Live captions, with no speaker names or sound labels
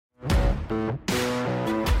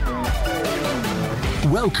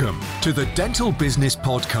Welcome to the Dental Business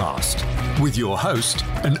Podcast with your host,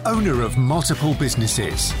 an owner of multiple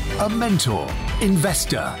businesses, a mentor,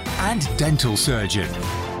 investor, and dental surgeon,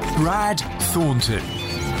 Brad Thornton.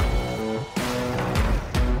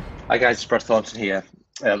 Hi guys, it's Brad Thornton here.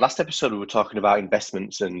 Last episode we were talking about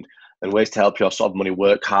investments and ways to help your sort of money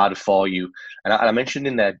work harder for you. And I mentioned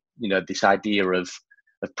in there, this idea of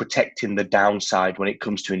protecting the downside when it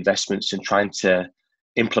comes to investments and trying to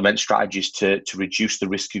implement strategies to reduce the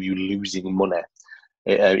risk of you losing money.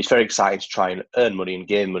 It's very exciting to try and earn money and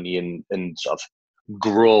gain money and sort of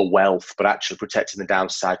grow wealth, but actually protecting the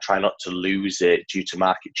downside, try not to lose it due to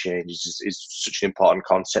market changes is such an important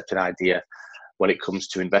concept and idea when it comes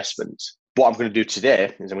to investments. What I'm going to do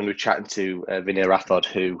today is I'm going to be chatting to Vinay Rathod,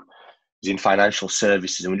 who is in financial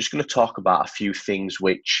services, and we're just going to talk about a few things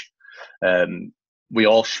which we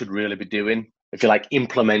all should really be doing. If you like,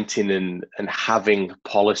 implementing and having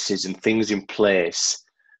policies and things in place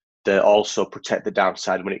that also protect the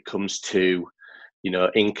downside when it comes to,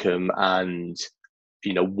 income and,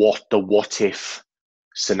 what if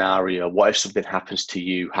scenario. What if something happens to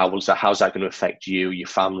you? How's that going to affect you, your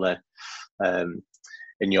family, and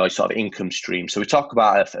your sort of income stream? So we talk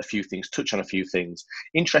about a few things, touch on a few things.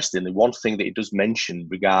 Interestingly, one thing that it does mention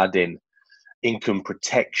regarding income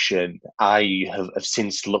protection, I have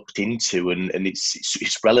since looked into, and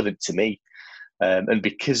it's relevant to me. And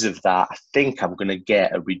because of that, I think I'm going to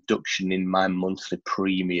get a reduction in my monthly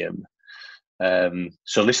premium.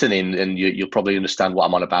 So listen in, and you'll probably understand what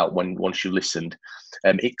I'm on about once you've listened.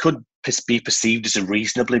 It could be perceived as a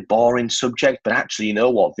reasonably boring subject, but actually, you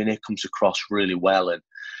know what? Vinay comes across really well, and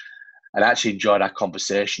I actually enjoyed our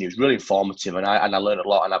conversation. It was really informative, and I learned a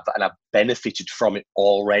lot, and I've benefited from it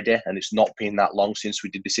already. And it's not been that long since we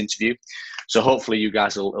did this interview, so hopefully you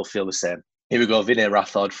guys will feel the same. Here we go. Vinay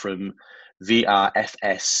Rathod from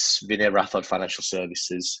VRFS, Vinay Rathod Financial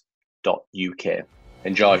Services .uk.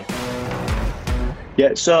 Enjoy.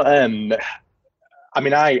 Yeah. So I've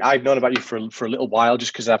known about you for a little while,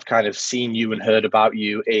 just because I've kind of seen you and heard about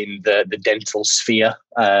you in the dental sphere.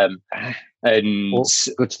 And well,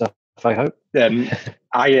 good stuff, I hope.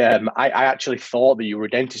 I actually thought that you were a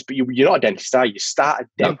dentist, but you're not a dentist, are you? You started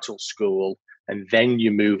dental school and then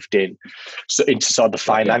you moved into sort of the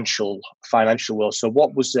financial world. So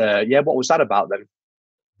what was that about then?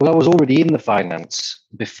 Well, I was already in the finance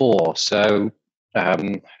before. So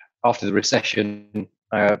after the recession,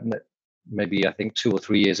 maybe I think 2 or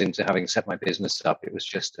 3 years into having set my business up, it was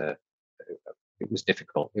just it was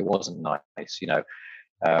difficult. It wasn't nice,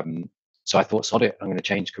 So I thought, sod it, I'm going to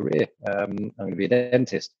change career. I'm going to be a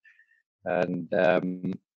dentist. And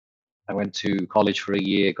I went to college for a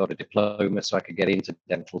year, got a diploma so I could get into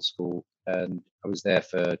dental school. And I was there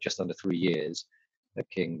for just under 3 years at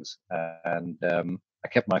King's. And I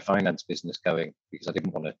kept my finance business going because I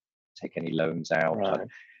didn't want to take any loans out. Right. I'd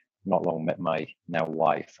not long met my now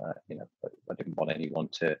wife, but I didn't want anyone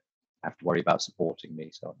to have to worry about supporting me.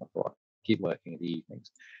 So I thought I'd keep working in the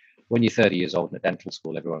evenings. When you're 30 years old in a dental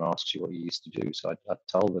school, everyone asks you what you used to do. So I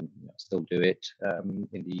told them I still do it in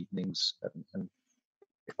the evenings. And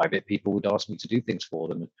if I bet people would ask me to do things for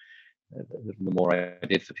them, the more I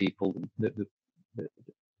did for people, the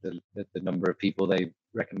number of people they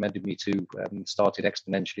recommended me to started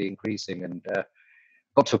exponentially increasing, and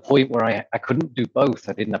got to a point where I couldn't do both.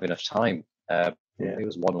 I didn't have enough time. It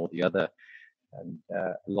was one or the other. And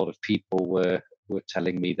a lot of people were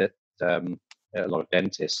telling me that a lot of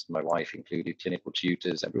dentists, my wife included, clinical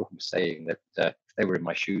tutors, everyone was saying that if they were in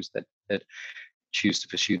my shoes, that they'd choose to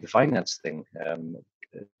pursue the finance thing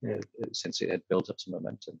since it had built up some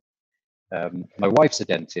momentum. My wife's a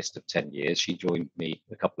dentist of 10 years. She joined me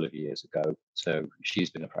a couple of years ago. So she's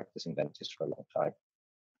been a practicing dentist for a long time.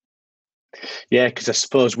 Yeah, because I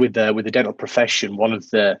suppose with the dental profession, one of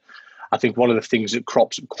the things that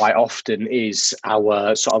crops up quite often is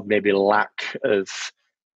our sort of maybe lack of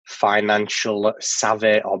financial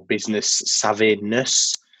savvy or business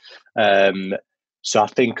savviness. So I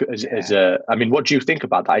think what do you think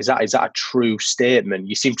about that? Is that a true statement?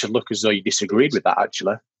 You seem to look as though you disagreed with that,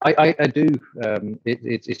 actually. I do.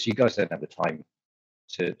 It's you guys don't have the time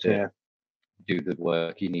to do the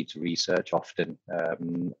work. You need to research often.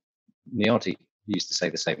 My auntie used to say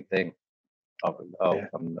the same thing. I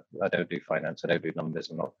don't do finance. I don't do numbers.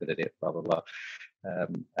 I'm not good at it. Blah blah blah.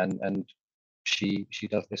 And she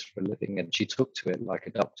does this for a living, and she took to it like a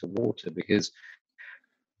duck to water because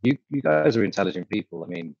you guys are intelligent people. I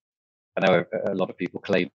mean, I know a lot of people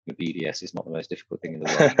claim the BDS is not the most difficult thing in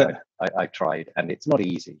the world. I tried, and it's not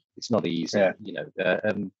easy. It's not easy. Yeah.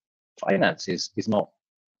 Finance is not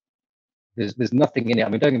There's nothing in it. I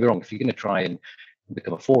mean, don't get me wrong. If you're going to try and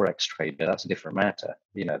become a forex trader, that's a different matter.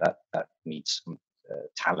 That needs some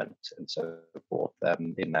talent and so forth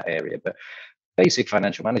in that area. But basic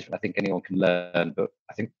financial management, I think anyone can learn. But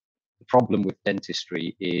I think the problem with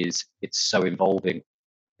dentistry is it's so involving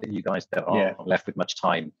that you guys aren't left with much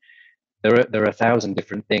time. There are 1,000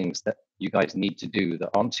 different things that you guys need to do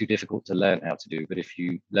that aren't too difficult to learn how to do. But if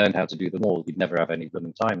you learned how to do them all, you'd never have any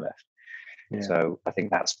blooming time left. Yeah. So I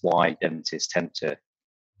think that's why dentists tend to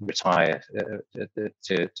retire to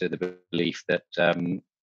the belief that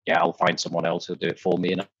I'll find someone else who'll do it for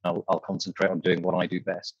me, and I'll concentrate on doing what I do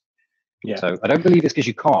best. Yeah. So I don't believe it's because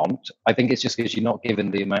you can't. I think it's just because you're not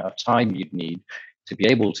given the amount of time you'd need to be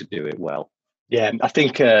able to do it well. Yeah, I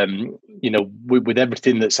think with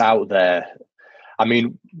everything that's out there, I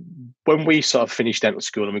mean, when we sort of finish dental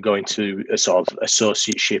school and we go into a sort of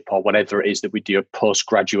associateship or whatever it is that we do post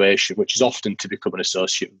graduation, which is often to become an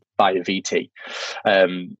associate by a VT,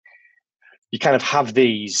 you kind of have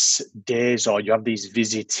these days, or you have these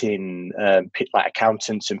visiting like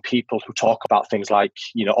accountants and people who talk about things like,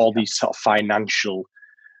 all these sort of financial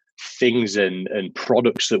things and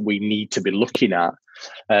products that we need to be looking at.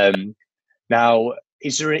 Now,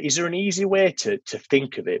 is there an easy way to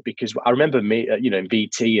think of it? Because I remember me, in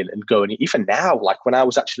VT and going, even now, like when I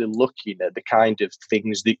was actually looking at the kind of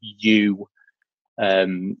things that you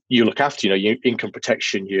look after, your income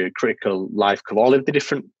protection, your critical life cover, all of the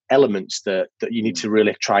different elements that you need to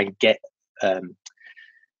really try and get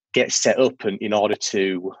set up and in order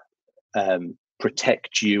to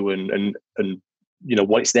protect you and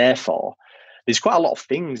what it's there for. There's quite a lot of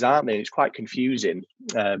things, aren't there? It's quite confusing.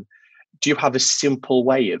 Do you have a simple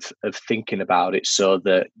way of thinking about it so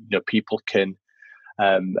that people can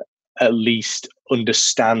at least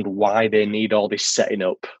understand why they need all this setting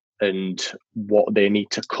up and what they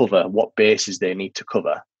need to cover, what bases they need to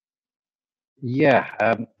cover? Yeah,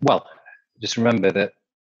 well, just remember that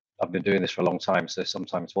I've been doing this for a long time, so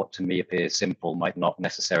sometimes what to me appears simple might not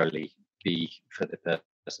necessarily be for the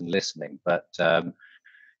person listening. But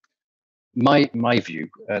my view,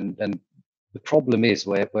 and the problem is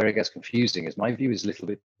where it gets confusing, is my view is a little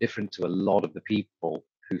bit different to a lot of the people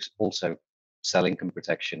who also sell income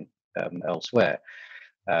protection elsewhere.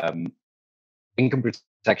 Income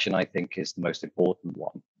protection, I think, is the most important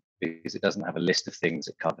one because it doesn't have a list of things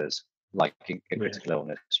it covers, like in critical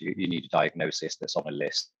illness. You need a diagnosis that's on a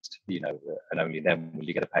list, and only then will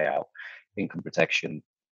you get a payout. Income protection,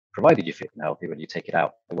 provided you're fit and healthy when you take it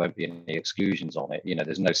out, there won't be any exclusions on it.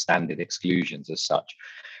 There's no standard exclusions as such.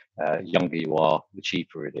 Younger you are, the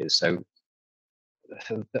cheaper it is. So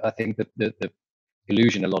I think that the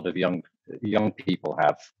illusion a lot of young people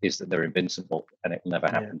have is that they're invincible and it will never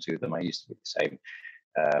happen to them. I used to be the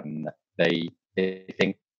same. They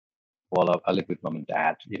think, well, I live with mum and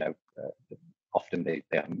dad. Often they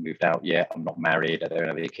haven't moved out yet. I'm not married. I don't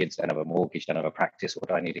have any kids. I don't have a mortgage. I don't have a practice. What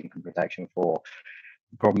do I need income protection for?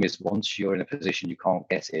 The problem is once you're in a position you can't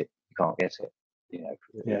get it, you can't get it.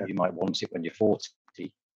 You might want it when you're 40,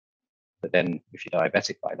 but then if you're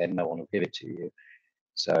diabetic by then, no one will give it to you.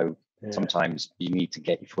 So sometimes you need to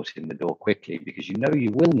get your foot in the door quickly because you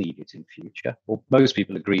will need it in future. Well, most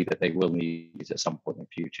people agree that they will need it at some point in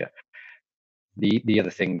future. The other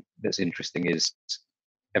thing that's interesting is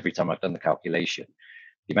every time I've done the calculation,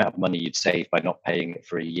 the amount of money you'd save by not paying it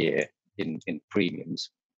for a year in premiums,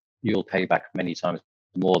 you'll pay back many times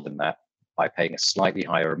more than that by paying a slightly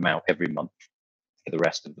higher amount every month for the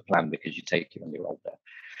rest of the plan because you take it when you're older.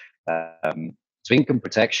 So income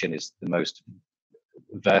protection is the most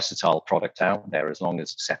versatile product out there as long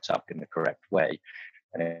as it's set up in the correct way,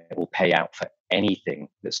 and it will pay out for anything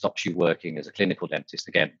that stops you working as a clinical dentist,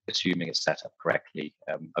 again assuming it's set up correctly.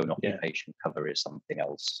 Own occupation cover is something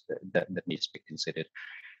else that needs to be considered,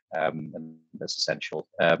 and that's essential.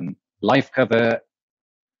 Life cover,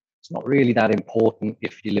 it's not really that important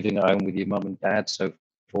if you're living at home with your mum and dad, so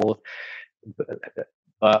forth,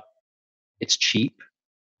 but it's cheap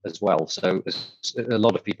as well. So a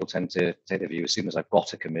lot of people tend to take the view, as soon as I've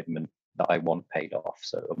got a commitment that I want paid off,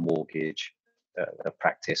 so a mortgage, a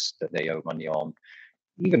practice that they owe money on,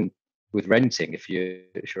 even with renting, if you're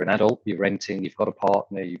an adult, you're renting, you've got a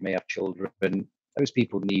partner, you may have children, those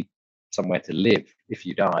people need somewhere to live if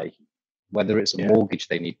you die, whether it's a mortgage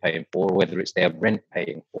they need paying for, or whether it's their rent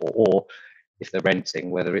paying for, or if they're renting,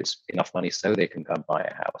 whether it's enough money so they can go and buy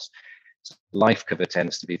a house. So life cover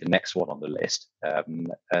tends to be the next one on the list,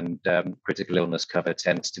 and critical illness cover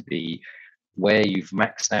tends to be where you've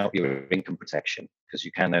maxed out your income protection, because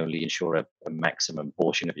you can only insure a maximum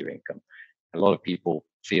portion of your income. A lot of people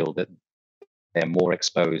feel that they're more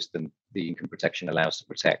exposed than the income protection allows to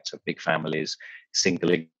protect. So big families,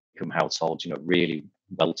 single households, really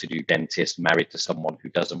well-to-do dentist married to someone who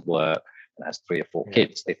doesn't work and has 3 or 4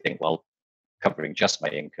 kids, they think, well, covering just my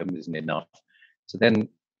income isn't enough. So then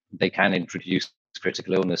they can introduce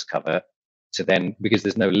critical illness cover to then, because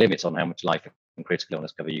there's no limit on how much life and critical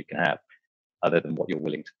illness cover you can have other than what you're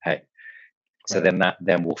willing to pay. So then that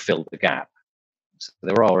then will fill the gap. So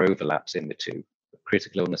there are overlaps in the two.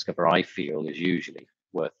 Critical illness cover, I feel, is usually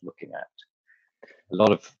worth looking at. A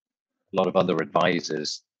lot of other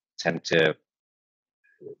advisors tend to,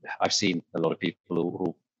 I've seen a lot of people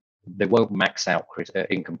who they won't max out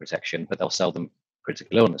income protection, but they'll sell them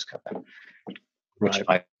critical illness cover, which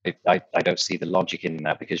I don't see the logic in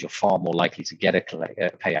that, because you're far more likely to get a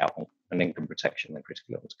payout on an income protection than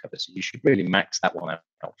critical illness cover. So you should really max that one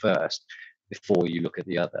out first before you look at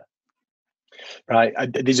the other. Right.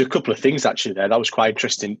 There's a couple of things actually there. That was quite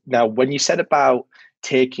interesting. Now, when you said about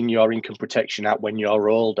taking your income protection out when you're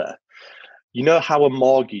older, you know how a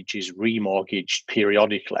mortgage is remortgaged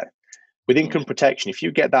periodically? With income protection, if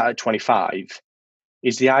you get that at 25,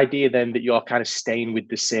 is the idea then that you're kind of staying with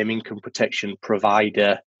the same income protection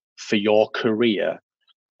provider for your career?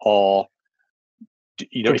 Or,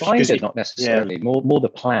 provider, not necessarily, more the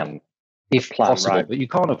plan, if possible. Right. But you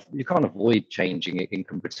can't avoid changing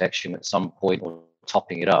income protection at some point or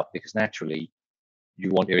topping it up, because naturally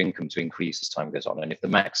you want your income to increase as time goes on. And if the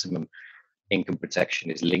maximum income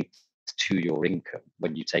protection is linked to your income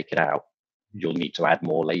when you take it out, you'll need to add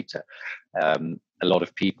more later. A lot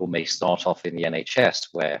of people may start off in the NHS,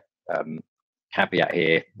 where caveat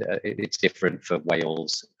here, it's different for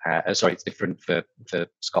Wales. It's different for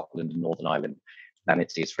Scotland and Northern Ireland than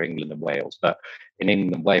it is for England and Wales. But in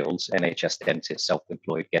England and Wales, NHS dentists,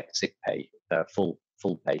 self-employed, get sick pay, full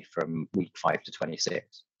pay from week 5 to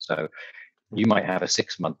 26. So you might have a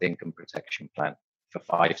 6-month income protection plan for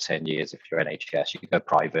 5-10 years. If you're NHS, you can go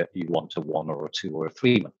private, you want a 1 or a 2 or a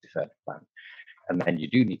 3-month deferred plan. And then you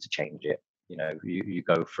do need to change it. You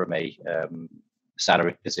go from a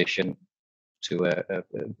salaried position to a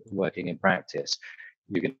working in practice.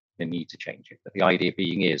 You're going to need to change it. But the idea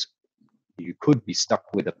being is you could be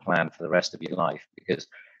stuck with a plan for the rest of your life, because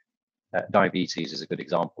diabetes is a good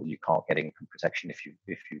example. You can't get income protection if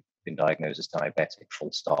you've been diagnosed as diabetic,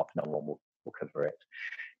 full stop. No one will cover it.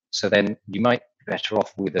 So then you might be better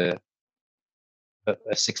off with a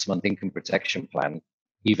 6-month income protection plan,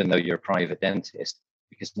 even though you're a private dentist,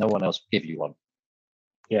 because no one else will give you one.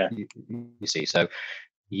 Yeah. You see, so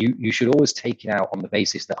you should always take it out on the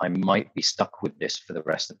basis that I might be stuck with this for the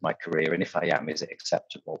rest of my career, and if I am, is it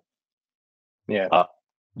acceptable? Yeah.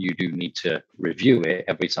 You do need to review it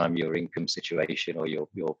every time your income situation or your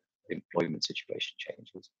employment situation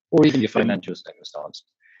changes, or even your financial circumstance.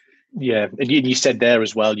 Yeah, and you said there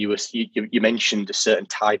as well. You mentioned a certain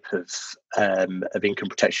type of income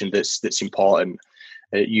protection that's important.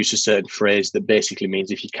 Use a certain phrase that basically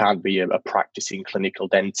means if you can't be a practicing clinical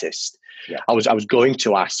dentist. Yeah. I was going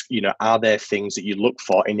to ask, are there things that you look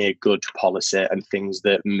for in a good policy and things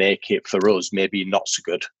that make it for us maybe not so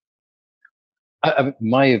good?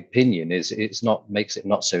 My opinion is makes it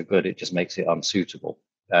not so good. It just makes it unsuitable.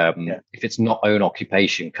 If it's not own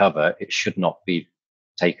occupation cover, it should not be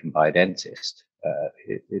taken by a dentist.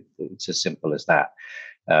 It's as simple as that.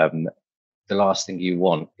 The last thing you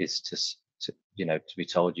want is to be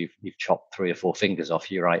told you've chopped 3 or 4 fingers off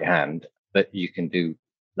your right hand, but you can do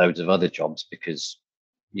loads of other jobs because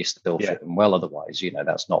you're still fitting well. Otherwise,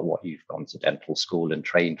 that's not what you've gone to dental school and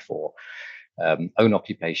trained for. Own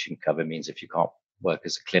occupation cover means if you can't work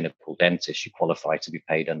as a clinical dentist, you qualify to be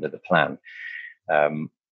paid under the plan.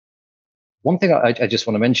 One thing I just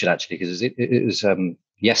want to mention, actually, because it was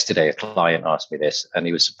yesterday a client asked me this, and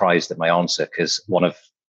he was surprised at my answer, because one of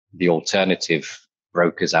the alternative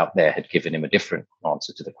brokers out there had given him a different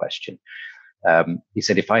answer to the question. He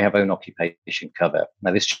said, if I have own occupation cover,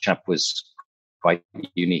 now this chap was quite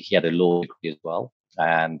unique. He had a law degree as well.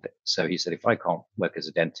 And so he said, if I can't work as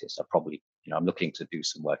a dentist, I probably, I'm looking to do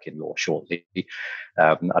some work in law shortly.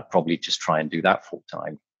 I'd probably just try and do that full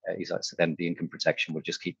time. He's like, so then the income protection would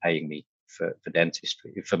just keep paying me for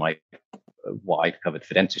dentistry, for my what I'd covered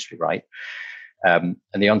for dentistry, right? And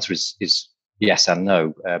the answer is yes and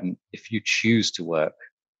no. If you choose to work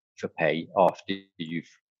for pay after you've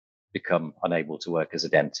become unable to work as a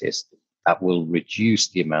dentist, that will reduce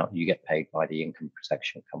the amount you get paid by the income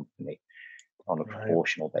protection company on a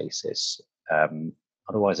proportional basis.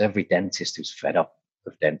 Otherwise, every dentist who's fed up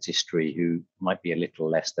of dentistry, who might be a little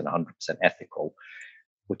less than 100% ethical,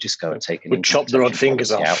 would just go and take an chop their own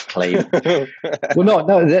fingers off. Claim. Well,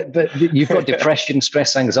 but you've got depression,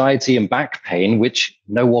 stress, anxiety, and back pain, which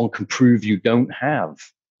no one can prove you don't have.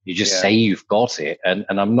 You just say you've got it. And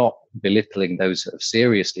I'm not belittling those that have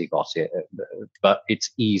seriously got it, but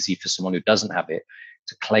it's easy for someone who doesn't have it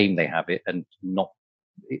to claim they have it, and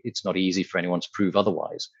it's not easy for anyone to prove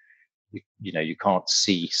otherwise. You can't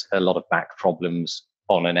see a lot of back problems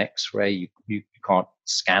on an X-ray. You can't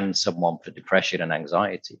scan someone for depression and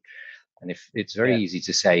anxiety. And if it's very easy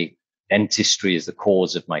to say dentistry is the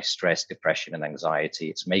cause of my stress, depression, and anxiety,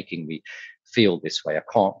 it's making me feel this way, I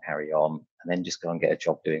can't carry on, and then just go and get a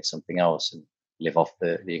job doing something else and live off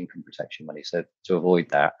the income protection money. So to avoid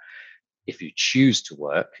that, if you choose to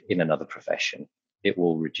work in another profession, it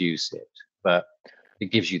will reduce it. But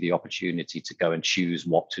it gives you the opportunity to go and choose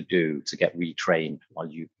what to do to get retrained while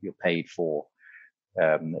you're paid for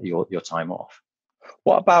your time off.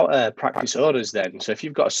 What about practice owners then? So if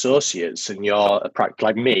you've got associates and you're a practice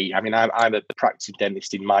like me, I mean, I'm a practicing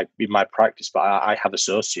dentist in my practice, but I have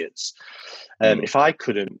associates. If I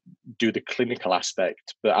couldn't do the clinical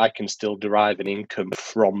aspect, but I can still derive an income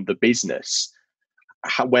from the business,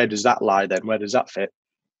 where does that lie then? Where does that fit?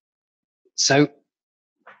 So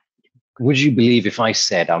would you believe if I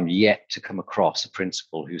said I'm yet to come across a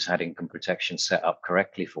principal who's had income protection set up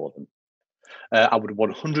correctly for them? I would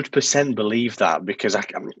 100% believe that, because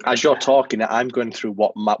as you're talking, I'm going through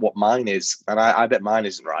what mine is, and I bet mine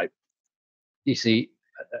isn't right. You see,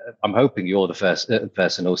 I'm hoping you're the first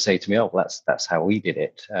person who'll say to me, "Oh, well, that's how we did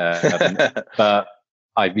it." But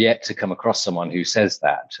I've yet to come across someone who says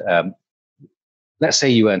that. Let's say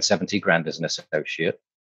you earn 70 grand as an associate.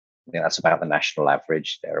 I think that's about the national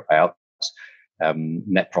average, thereabouts.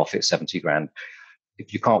 Net profit 70 grand.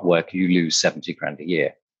 If you can't work, you lose 70 grand a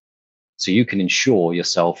year. So you can insure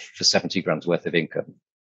yourself for 70 grand's worth of income,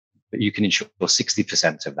 but you can insure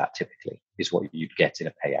 60% of that typically is what you'd get in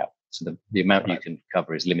a payout. So the amount you can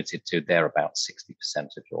cover is limited to thereabouts 60%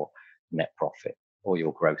 of your net profit or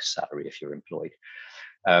your gross salary if you're employed.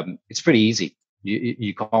 It's pretty easy.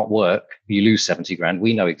 You can't work, you lose 70 grand.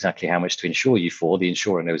 We know exactly how much to insure you for. The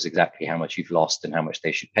insurer knows exactly how much you've lost and how much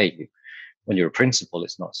they should pay you. When you're a principal,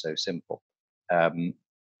 it's not so simple.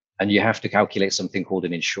 And you have to calculate something called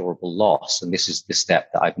an insurable loss. And this is the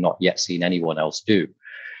step that I've not yet seen anyone else do.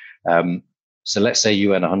 So let's say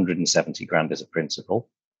you earn 170 grand as a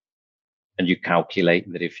principal, and you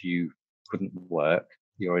calculate that if you couldn't work,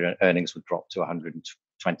 your earnings would drop to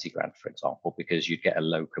 120 grand, for example, because you'd get a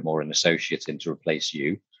locum or an associate in to replace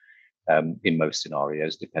you. In most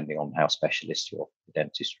scenarios, depending on how specialist your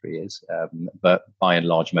dentistry is. But by and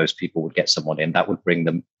large, most people would get someone in that would bring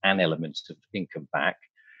them an element of income back.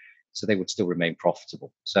 So they would still remain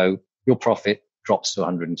profitable. So your profit drops to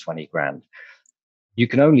 120 grand. You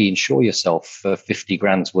can only insure yourself for 50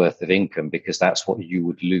 grand's worth of income because that's what you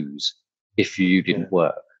would lose if you didn't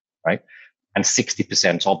work, right? And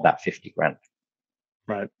 60% of that 50 grand.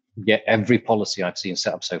 Right. Yet every policy I've seen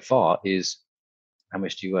set up so far is, how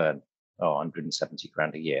much do you earn? Oh, 170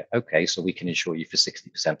 grand a year. Okay, so we can insure you for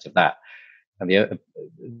 60% of that. And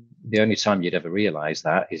the only time you'd ever realize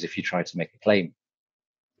that is if you try to make a claim.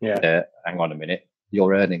 Hang on a minute,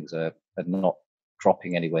 your earnings are not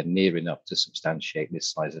dropping anywhere near enough to substantiate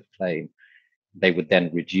this size of claim. They would then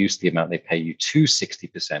reduce the amount they pay you to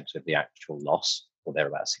 60% of the actual loss, or they're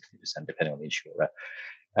about 60%, depending on the insurer.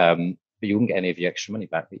 But you wouldn't get any of the extra money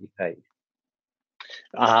back that you paid.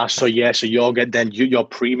 So you'll get your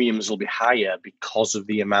premiums will be higher because of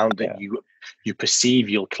the amount that you perceive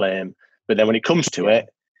you'll claim. But then when it comes to it,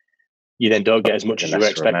 you then don't get as much as you were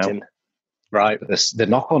expecting. Amount. Right. But the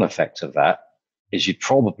knock-on effect of that is you'd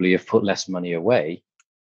probably have put less money away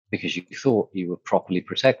because you thought you were properly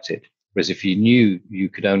protected. Whereas if you knew you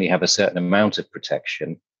could only have a certain amount of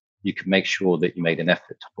protection, you could make sure that you made an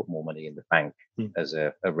effort to put more money in the bank as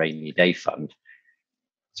a rainy day fund,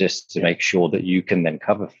 just to make sure that you can then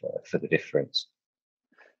cover for the difference.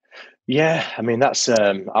 Yeah, I mean, that's,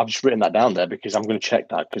 I've just written that down there because I'm going to check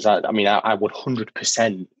that, because I would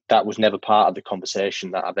 100%, that was never part of the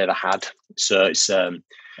conversation that I've ever had. So it's,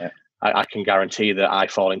 I can guarantee that I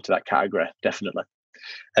fall into that category, definitely.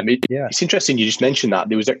 It's interesting you just mentioned that.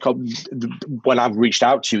 There was when I reached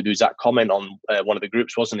out to you, there was that comment on one of the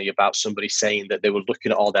groups, wasn't it, about somebody saying that they were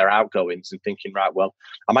looking at all their outgoings and thinking, right, well,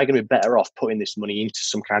 am I going to be better off putting this money into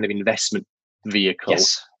some kind of investment vehicle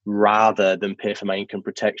rather than pay for my income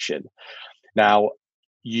protection? Now,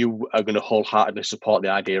 you are going to wholeheartedly support the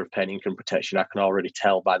idea of paying income protection. I can already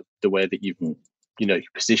tell by the way that you're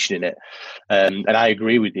positioning it, and I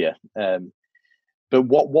agree with you. But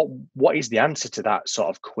what is the answer to that sort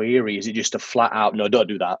of query? Is it just a flat out, no, don't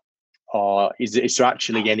do that? Or is there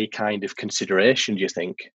actually any kind of consideration, do you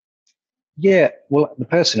think? Yeah, well, the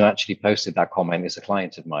person who actually posted that comment is a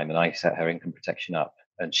client of mine, and I set her income protection up.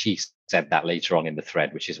 and she said that later on in the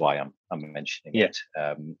thread, which is why I'm mentioning it.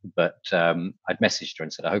 But I'd messaged her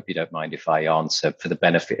and said, I hope you don't mind if I answer for the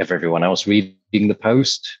benefit of everyone else reading the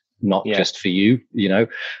post, not just for you,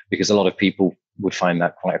 because a lot of people would find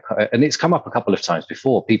that quite, and it's come up a couple of times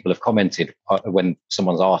before. People have commented when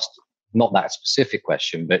someone's asked not that specific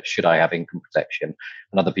question, but should I have income protection?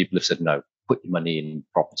 And other people have said, no, put your money in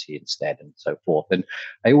property instead, and so forth. And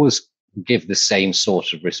I always give the same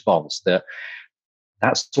sort of response, that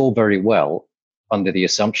that's all very well under the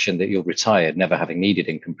assumption that you're retired, never having needed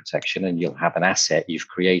income protection, and you'll have an asset you've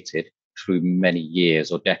created through many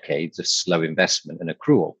years or decades of slow investment and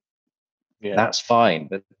accrual. That's fine.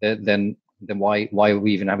 But then why are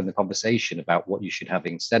we even having the conversation about what you should have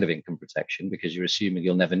instead of income protection? Because you're assuming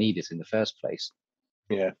you'll never need it in the first place.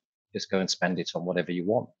 Just go and spend it on whatever you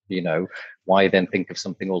want. Why then think of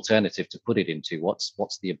something alternative to put it into?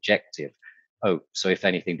 What's the objective? Oh, so if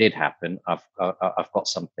anything did happen, I've got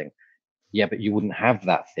something. Yeah, but you wouldn't have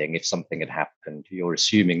that thing if something had happened. You're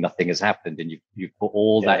assuming nothing has happened, and you've put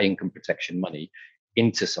all that income protection money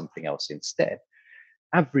into something else instead.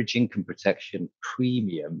 Average income protection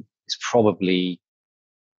premium is probably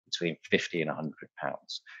between £50 and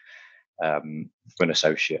 £100 for an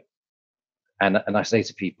associate. And I say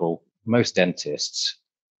to people, most dentists,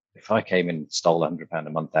 if I came in and stole £100 a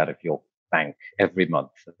month out of your bank every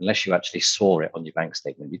month, unless you actually saw it on your bank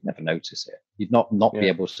statement, you'd never notice it. You'd not be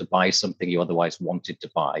able to buy something you otherwise wanted to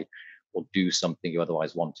buy, or do something you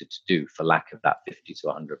otherwise wanted to do for lack of that £50 to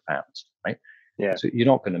 £100, right? So you're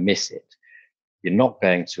not going to miss it. You're not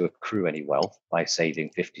going to accrue any wealth by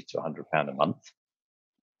saving £50 to £100 a month.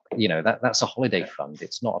 That's a holiday fund.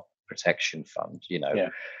 It's not a protection fund,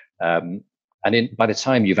 and by the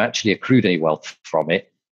time you've actually accrued any wealth from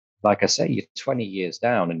it, like I say, you're 20 years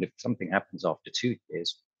down. And if something happens after 2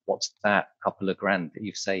 years, what's that couple of grand that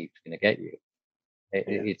you've saved going to get you?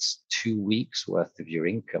 It's 2 weeks worth of your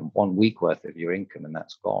income, 1 week worth of your income, and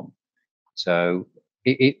that's gone. So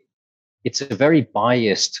it's a very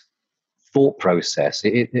biased thought process.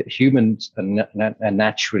 Humans are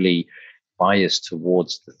naturally biased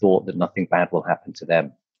towards the thought that nothing bad will happen to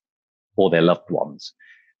them or their loved ones.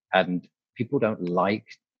 And people don't like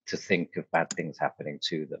to think of bad things happening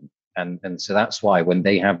to them. And so that's why when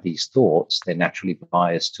they have these thoughts, they're naturally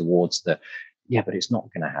biased towards but it's not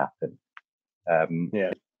going to happen.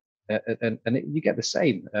 You get the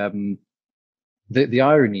same. The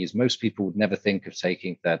irony is most people would never think of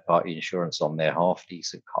taking third-party insurance on their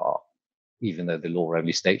half-decent car, even though the law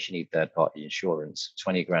only states you need third-party insurance.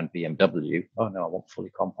 20 grand BMW, oh no, I want fully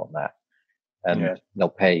comp on that. And they'll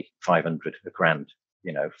pay 500 a grand,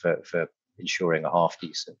 for insuring a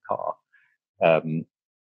half-decent car.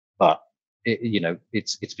 But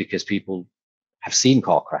it's because people have seen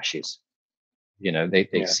car crashes.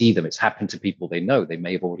 They see them. It's happened to people they know. They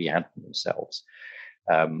may have already had them themselves.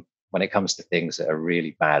 When it comes to things that are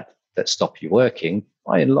really bad that stop you working,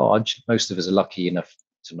 by and large, most of us are lucky enough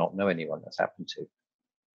to not know anyone that's happened to.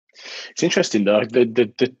 It's interesting though.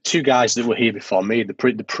 The two guys that were here before me,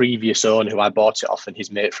 the previous owner who I bought it off and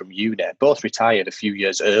his mate from uni, both retired a few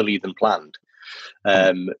years earlier than planned.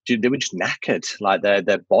 They were just knackered, like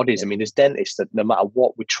their bodies. I mean, as dentists, that no matter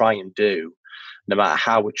what we try and do, no matter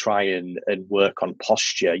how we try and work on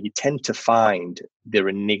posture, you tend to find there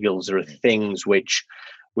are niggles, there are things which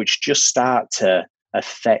just start to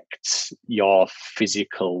affect your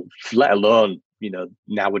physical, let alone,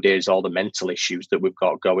 nowadays all the mental issues that we've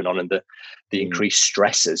got going on and the increased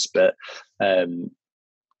stresses. But I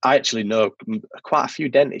actually know quite a few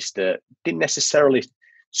dentists that didn't necessarily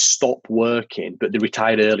stop working, but they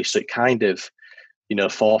retired early. So it kind of,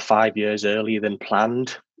 4 or 5 years earlier than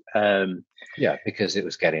planned. Because it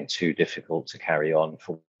was getting too difficult to carry on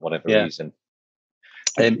for whatever reason.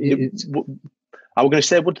 I was going to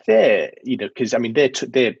say, would they, because I mean,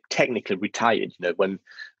 they're technically retired. When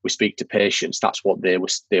we speak to patients, that's what they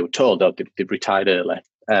were told. They've retired early.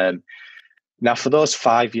 Now, for those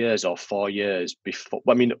 5 years or 4 years before,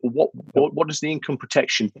 I mean, what does the income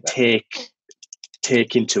protection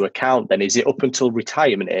take into account? Then is it up until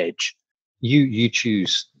retirement age? You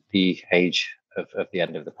choose the age of the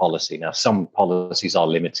end of the policy. Now, some policies are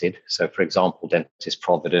limited. So, for example, Dentist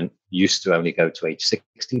Provident used to only go to age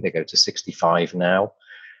 60. They go to 65 now.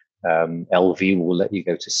 LV will let you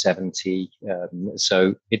go to 70.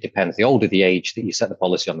 So it depends. The older the age that you set the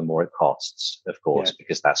policy on, the more it costs, of course,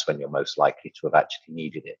 because that's when you're most likely to have actually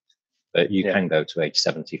needed it. But you can go to age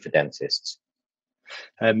 70 for dentists.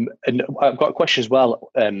 And I've got a question as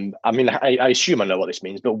well. I mean, I assume I know what this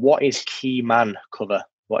means, but what is key man cover?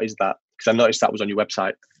 What is that? Because I noticed that was on your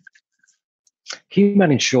website. Key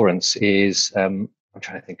man insurance is I'm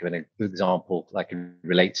trying to think of an example that can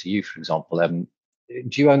relate to you, for example.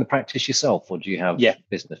 Do you own the practice yourself, or do you have Yeah. a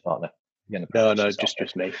business partner? You own the No, practice yourself?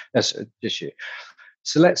 just me. That's just you.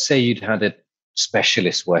 So let's say you'd had a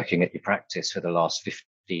specialist working at your practice for the last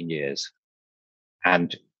 15 years,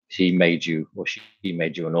 and he made you, or she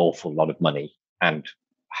made you, an awful lot of money and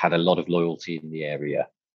had a lot of loyalty in the area.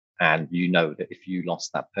 And you know that if you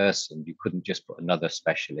lost that person, you couldn't just put another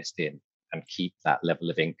specialist in and keep that level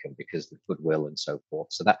of income because of goodwill and so forth.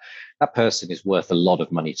 So that person is worth a lot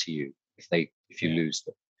of money to you if you lose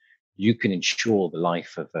them. You can insure the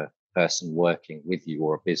life of a person working with you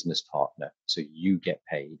or a business partner, so you get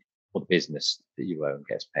paid, or the business that you own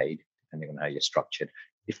gets paid, depending on how you're structured,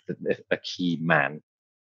 if a key man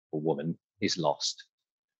or woman is lost.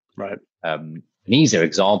 Right. An easier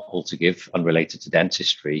example to give, unrelated to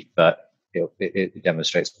dentistry, but it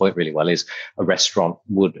demonstrates the point really well, is a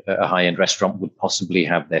high-end restaurant would possibly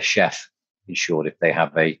have their chef insured if they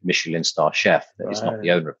have a Michelin star chef that is not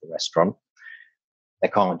the owner of the restaurant. They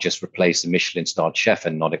can't just replace a Michelin starred chef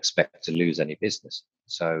and not expect to lose any business.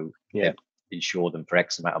 So they insure them for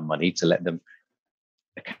X amount of money to let them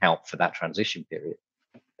account for that transition period.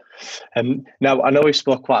 Now, I know we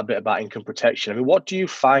spoke quite a bit about income protection. I mean, what do you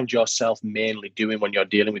find yourself mainly doing when you're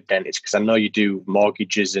dealing with dentists? Because I know you do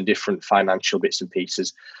mortgages and different financial bits and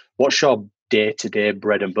pieces. What's your day-to-day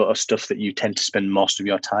bread and butter stuff that you tend to spend most of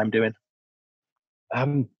your time doing?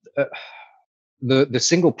 The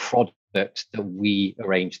single product that we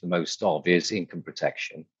arrange the most of is income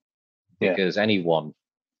protection, because anyone,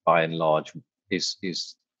 by and large, is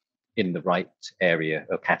in the right area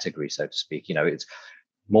or category, so to speak. It's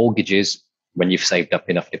mortgages when you've saved up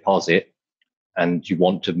enough deposit and you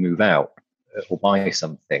want to move out or buy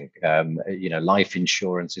something. Life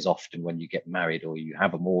insurance is often when you get married or you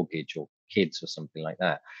have a mortgage or kids or something like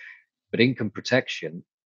that. But income protection,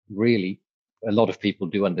 really, a lot of people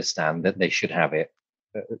do understand that they should have it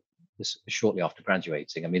shortly after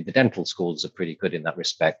graduating. I mean, the dental schools are pretty good in that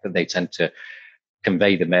respect, that they tend to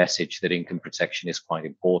convey the message that income protection is quite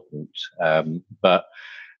important. But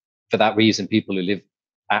for that reason, people who live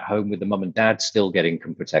at home with the mum and dad still get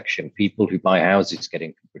income protection. People who buy houses get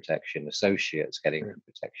income protection. Associates get income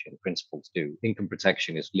protection. Principals do. Income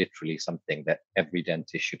protection is literally something that every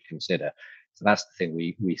dentist should consider. So that's the thing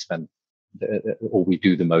we spend, or we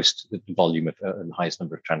do the most, the volume of the highest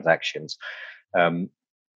number of transactions.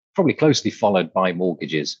 Probably closely followed by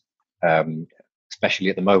mortgages, especially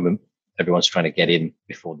at the moment. Everyone's trying to get in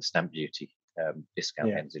before the stamp duty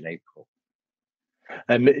discount ends in April.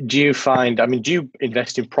 Do you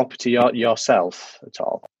invest in property yourself at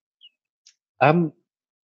all?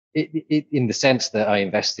 In the sense that I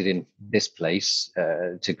invested in this place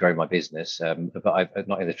to grow my business, but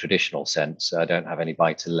not in the traditional sense. I don't have any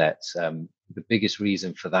buy-to-let. The biggest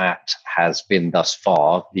reason for that has been thus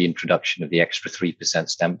far the introduction of the extra 3%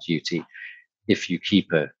 stamp duty if you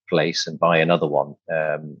keep a place and buy another one.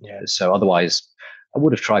 So otherwise, I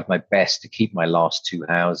would have tried my best to keep my last two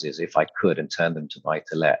houses if I could and turn them to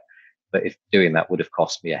buy-to-let. But if doing that would have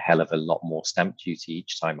cost me a hell of a lot more stamp duty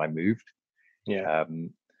each time I moved.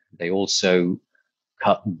 They also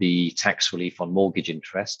cut the tax relief on mortgage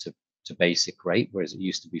interest to basic rate, whereas it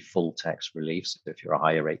used to be full tax relief. So if you're a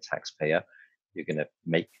higher rate taxpayer, you're going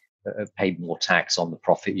to pay more tax on the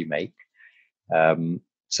profit you make.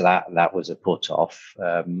 So that was a put off.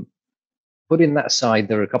 Putting that aside,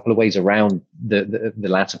 there are a couple of ways around the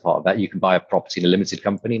latter part of that. You can buy a property in a limited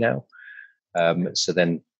company now. So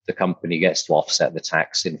then the company gets to offset the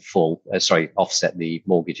tax in full, offset the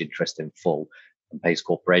mortgage interest in full and pays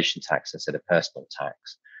corporation tax instead of personal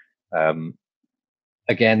tax.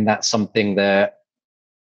 Again, that's something that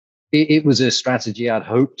it was a strategy I'd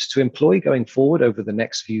hoped to employ going forward over the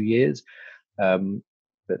next few years.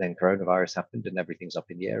 But then coronavirus happened and everything's up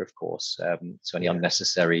in the air, of course. So any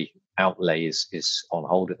unnecessary outlay is on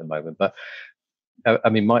hold at the moment. But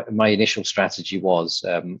my initial strategy was,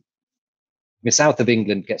 the south of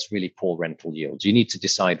England gets really poor rental yields. You need to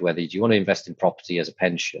decide whether you want to invest in property as a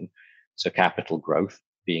pension, so capital growth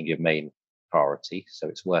being your main priority, so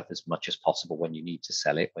it's worth as much as possible when you need to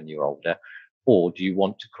sell it when you're older, or do you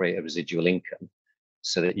want to create a residual income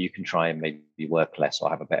so that you can try and maybe work less or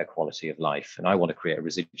have a better quality of life? And I want to create a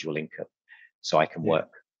residual income so I can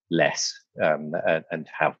work less and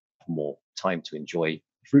have more time to enjoy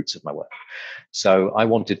the fruits of my work. So I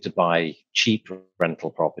wanted to buy cheap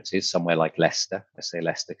rental properties somewhere like Leicester. I say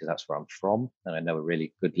Leicester because that's where I'm from, and I know a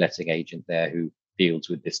really good letting agent there who deals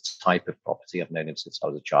with this type of property. I've known him since I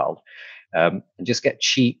was a child, and just get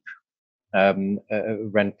cheap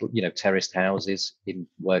rental, terraced houses in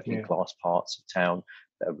working class parts of town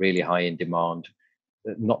that are really high in demand.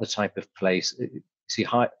 Not the type of place. see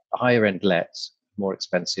higher end lets, more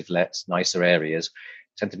expensive lets, nicer areas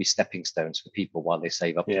tend to be stepping stones for people while they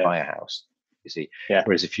save up to buy a house. You see,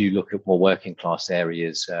 whereas if you look at more working class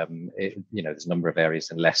areas, there's a number of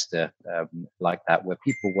areas in Leicester like that where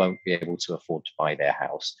people won't be able to afford to buy their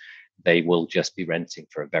house. They will just be renting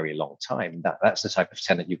for a very long time. That's the type of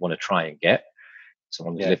tenant you want to try and get.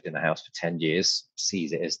 Someone who's lived in a house for 10 years,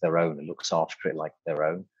 sees it as their own and looks after it like their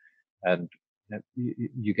own. And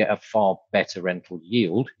you get a far better rental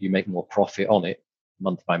yield. You make more profit on it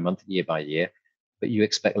month by month, year by year, but you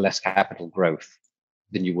expect less capital growth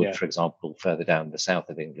than you would, for example, further down the south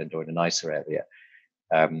of England or in a nicer area.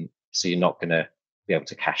 So you're not going to be able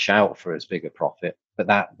to cash out for as big a profit, but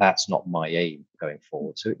that's not my aim going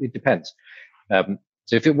forward. So it depends. So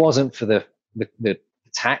if it wasn't for the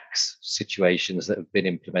tax situations that have been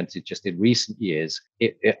implemented just in recent years,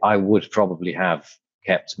 I would probably have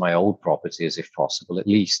kept my old properties if possible, at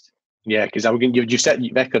least. Yeah, because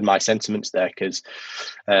you've echoed my sentiments there, because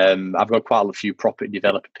I've got quite a few property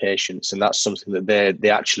developer patients, and that's something that they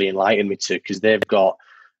actually enlightened me to, because they've got,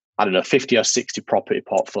 I don't know, 50 or 60 property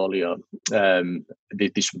portfolio.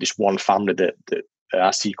 This one family that I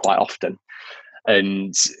see quite often,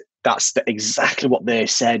 and that's exactly what they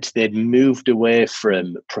said. They'd moved away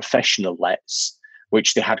from professional lets,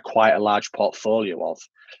 which they had quite a large portfolio of,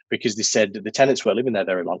 because they said that the tenants weren't living there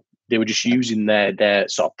very long. They were just using their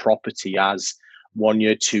sort of property as 1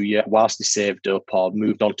 year, 2 year, whilst they saved up or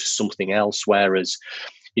moved on to something else. Whereas,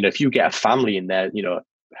 if you get a family in there,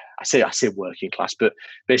 I say working class, but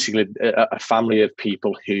basically a family of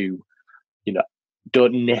people who,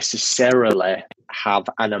 don't necessarily have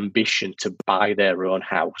an ambition to buy their own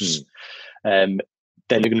house, then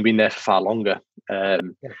they're going to be in there for far longer.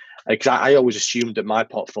 Because I always assumed that my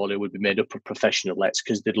portfolio would be made up of professional lets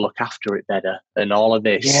because they'd look after it better and all of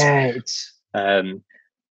this. Yeah, it's. But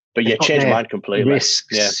yeah, changed my mind completely.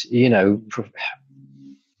 Risks,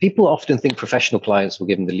 people often think professional clients will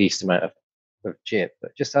give them the least amount of chip,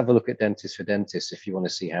 but just have a look at dentists for dentists if you want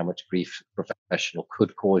to see how much grief professional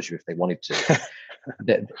could cause you if they wanted to.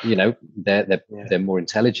 They're more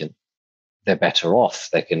intelligent. They're better off.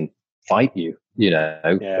 They can fight you,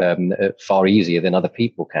 far easier than other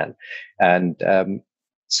people can. And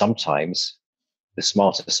sometimes the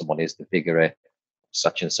smarter someone is, the bigger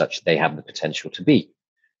such and such they have the potential to be.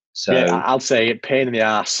 So I'll say it, pain in the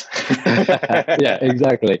ass. Yeah,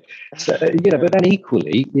 exactly. So but then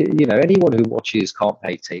equally, anyone who watches Can't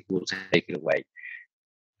Pay will take it away,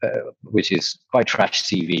 which is quite trash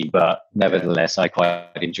TV, but nevertheless, I quite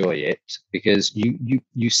enjoy it, because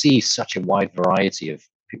you see such a wide variety of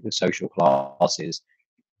social classes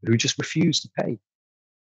who just refuse to pay.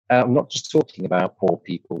 I'm not just talking about poor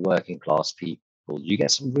people, working class people. You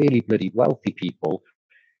get some really bloody wealthy people,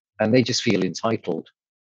 and they just feel entitled,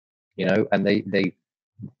 and they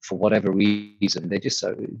for whatever reason, they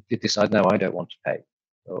decide, no, I don't want to pay.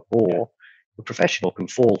 Or a professional can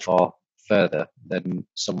fall far further than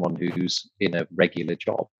someone who's in a regular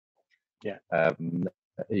job.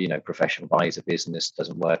 Professional buys a business,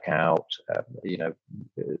 doesn't work out.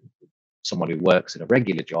 Someone who works in a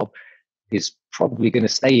regular job is probably going to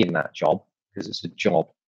stay in that job because it's a job,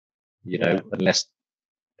 unless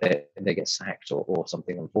they get sacked or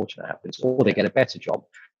something unfortunate happens, or they get a better job.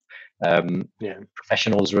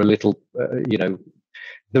 Professionals are a little, the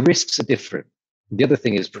risks are different. The other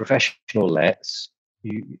thing is professional lets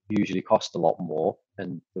usually cost a lot more,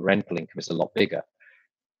 and the rental income is a lot bigger.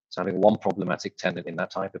 So having one problematic tenant in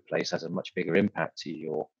that type of place has a much bigger impact to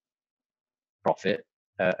your profit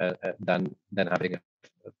than having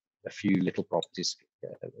a few little properties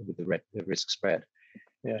with the risk spread.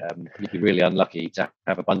 You'd be really unlucky to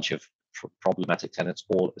have a bunch of problematic tenants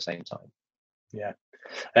all at the same time.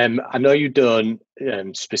 I know you don't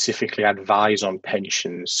specifically advise on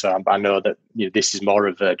pensions, so I know that this is more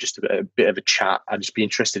of just a bit of a chat. I'd just be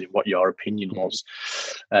interested in what your opinion was.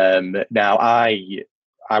 Now,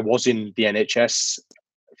 I was in the NHS,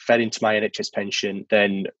 fed into my NHS pension.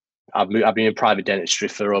 Then I've been in private dentistry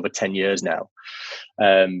for over 10 years now.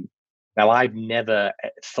 Now, I've never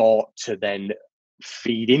thought to then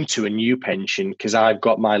feed into a new pension, because I've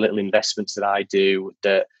got my little investments that I do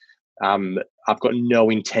that I've got no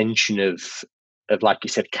intention of, like you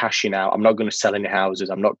said, cashing out. I'm not going to sell any houses.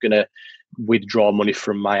 I'm not going to withdraw money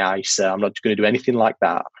from my ISA. I'm not going to do anything like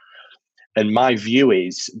that. And my view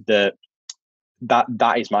is that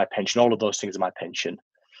is my pension. All of those things are my pension.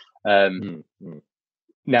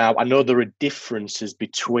 Now, I know there are differences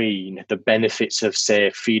between the benefits of,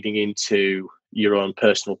 say, feeding into your own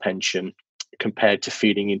personal pension compared to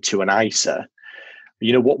feeding into an ISA.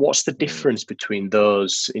 What's the difference between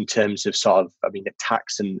those in terms of the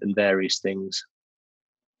tax and various things?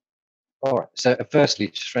 All right. So firstly,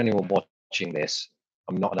 just for anyone watching this,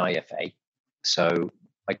 I'm not an IFA, so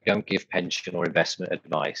I don't give pension or investment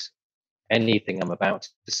advice. Anything I'm about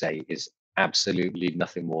to say is absolutely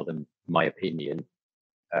nothing more than my opinion,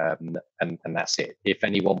 and that's it. If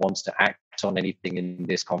anyone wants to act on anything in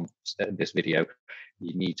this video,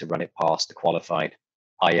 you need to run it past a qualified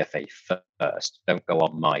IFA first. Don't go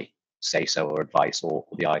on my say so or advice or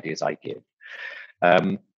the ideas I give.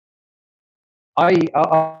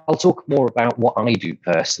 I'll talk more about what I do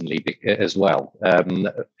personally as well.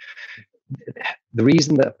 The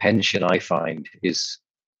reason that a pension, I find, is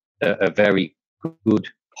a very good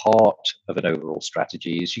part of an overall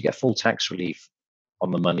strategy is you get full tax relief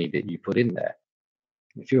on the money that you put in there.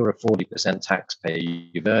 If you're a 40% taxpayer,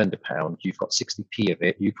 you've earned £1, you've got 60p of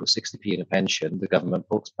it, you put 60p in a pension, the government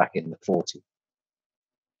puts back in the 40.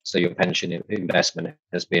 So your pension investment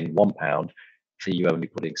has been £1 for you only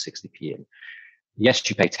putting 60p in. Yes,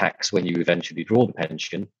 you pay tax when you eventually draw the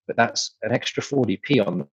pension, but that's an extra 40p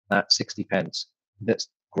on that 60 pence that's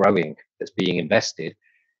growing, that's being invested.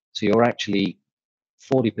 So you're actually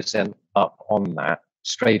 40% up on that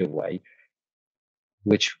straight away,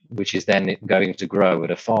 which is then going to grow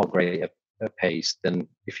at a far greater pace than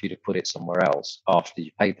if you'd have put it somewhere else after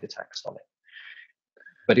you paid the tax on it.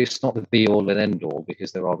 But it's not the be all and end all,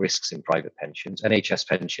 because there are risks in private pensions. NHS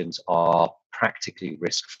pensions are practically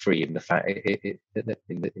risk free in the fact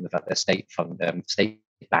they're state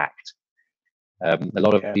backed. A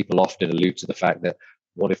lot of people often allude to the fact that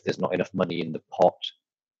what if there's not enough money in the pot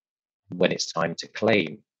when it's time to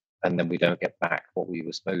claim, and then we don't get back what we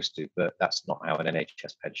were supposed to? But that's not how an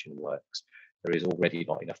NHS pension works. There is already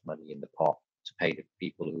not enough money in the pot to pay the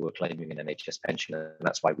people who are claiming an NHS pension, and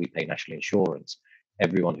that's why we pay national insurance.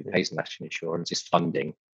 Everyone who pays national insurance is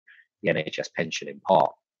funding the NHS pension in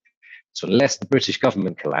part. So unless the British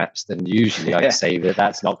government collapsed, then usually I'd say that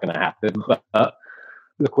that's not going to happen. But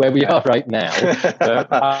look where we are right now.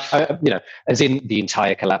 As in the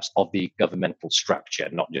entire collapse of the governmental structure,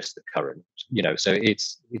 not just the current. So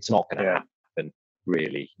it's not going to happen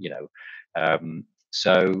really.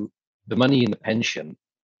 So the money in the pension,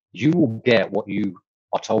 you will get what you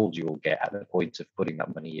are told you will get at the point of putting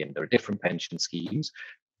that money in. There are different pension schemes,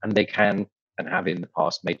 and they can and have in the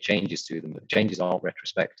past made changes to them, but the changes aren't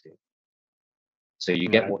retrospective. So you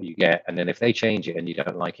get what you get, and then if they change it and you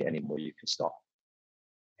don't like it anymore, you can stop.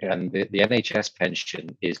 And the NHS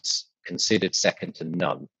pension is considered second to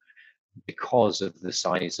none because of the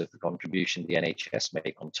size of the contribution the NHS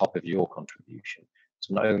make on top of your contribution.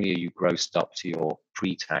 So not only are you grossed up to your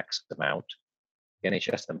pre-tax amount, the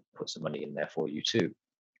NHS then puts the money in there for you too.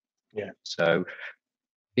 So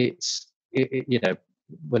when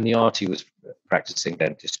the auntie was practicing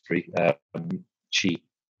dentistry, she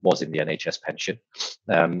was in the NHS pension.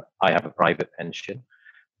 I have a private pension,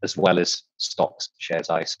 as well as stocks, shares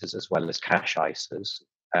ISAs, as well as cash ISAs,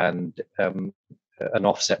 and an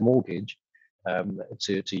offset mortgage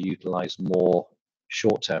to utilize more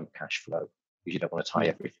short-term cash flow, because you don't want to tie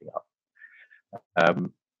everything up.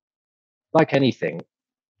 Like anything,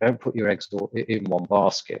 don't put your eggs in one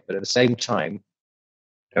basket, but at the same time,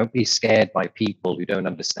 don't be scared by people who don't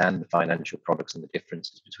understand the financial products and the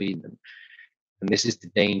differences between them. And this is the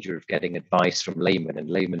danger of getting advice from laymen. And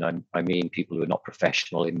laymen, I mean people who are not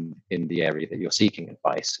professional in the area that you're seeking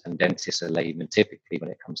advice. And dentists are laymen typically when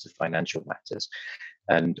it comes to financial matters.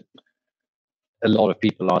 And a lot of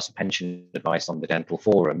people ask pension advice on the dental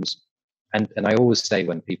forums. And I always say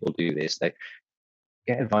when people do this, they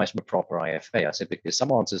get advice from a proper IFA. I said, because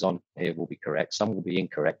some answers on here will be correct, some will be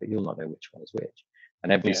incorrect, but you'll not know which one is which.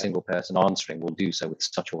 And every single person answering will do so with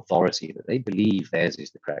such authority that they believe theirs is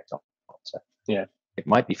the correct answer. It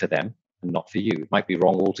might be for them and not for you. It might be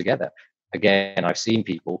wrong altogether. Again, I've seen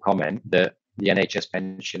people comment that the NHS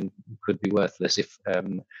pension could be worthless if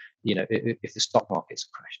the stock market's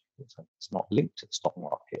crashed. It's not linked to the stock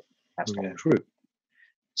market. That's not true.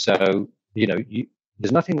 So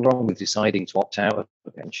there's nothing wrong with deciding to opt out of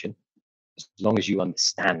a pension, as long as you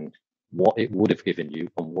understand what it would have given you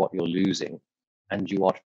and what you're losing, and you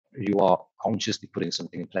are consciously putting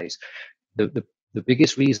something in place. The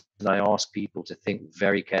biggest reason I ask people to think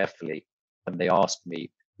very carefully when they ask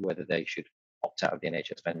me whether they should opt out of the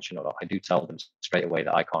NHS pension or not, I do tell them straight away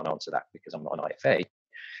that I can't answer that because I'm not an IFA.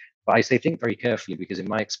 But I say think very carefully, because in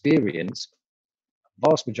my experience,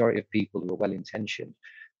 vast majority of people who are well-intentioned,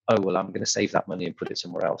 oh, well, I'm going to save that money and put it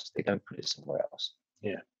somewhere else. They don't put it somewhere else.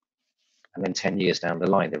 And then 10 years down the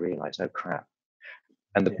line, they realize, oh, crap.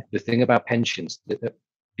 And the thing about pensions, that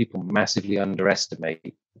people massively underestimate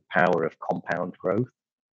the power of compound growth.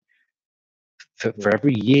 For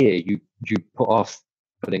every year you put off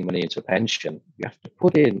putting money into a pension, you have to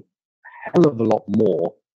put in a hell of a lot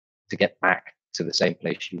more to get back to the same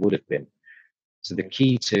place you would have been. So the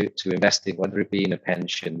key to investing, whether it be in a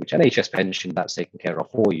pension, which NHS pension, that's taken care of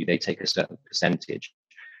for you, they take a certain percentage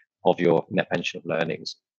of your net pensionable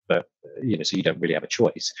earnings, but so you don't really have a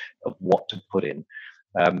choice of what to put in.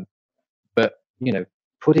 But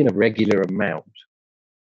put in a regular amount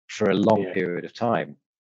for a long period of time.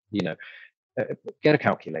 Get a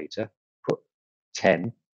calculator, put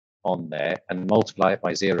 10 on there, and multiply it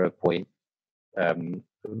by 0.11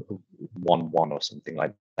 or something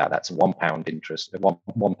like that. That's £1 interest,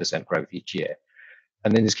 1% growth each year.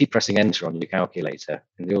 And then just keep pressing enter on your calculator,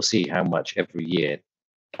 and you'll see how much every year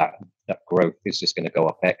that growth is just going to go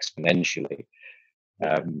up exponentially.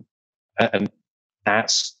 And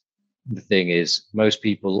that's the thing, is most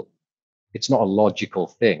people, it's not a logical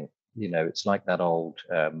thing. It's like that old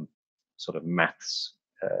sort of maths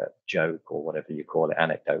joke, or whatever you call it,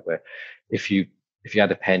 anecdote, where if you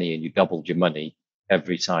had a penny and you doubled your money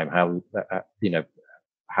every time,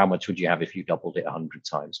 how much would you have if you doubled it 100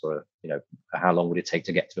 times? Or how long would it take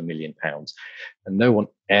to get to £1 million? And no one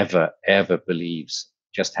ever believes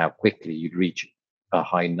just how quickly you'd reach a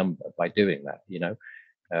high number by doing that,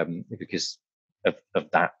 because of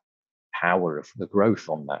that power of the growth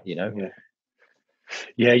on that,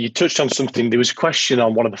 Yeah, you touched on something. There was a question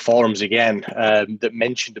on one of the forums again that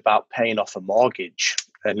mentioned about paying off a mortgage,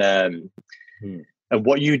 and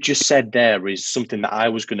what you just said there is something that I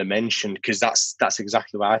was going to mention, because that's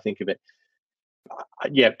exactly what I think of it.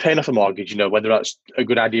 Yeah, paying off a mortgage, whether that's a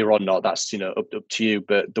good idea or not, that's up to you.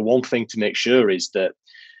 But the one thing to make sure is that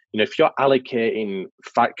if you're allocating,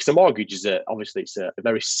 because a mortgage is obviously it's a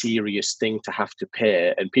very serious thing to have to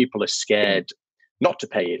pay, and people are scared not to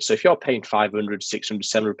pay it. So if you're paying 500, 600,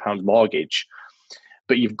 700 pounds mortgage,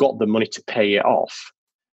 but you've got the money to pay it off,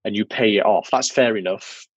 and you pay it off, that's fair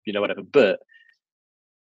enough, whatever. But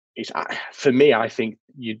it's, for me, I think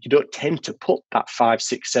you don't tend to put that 500,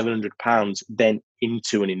 600, 700 pounds then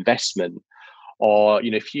into an investment, or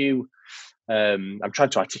if you, I'm trying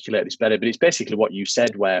to articulate this better, but it's basically what you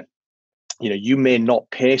said, where you may not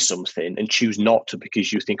pay something and choose not to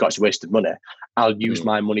because you think, it's a waste of money. I'll use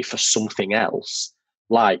my money for something else.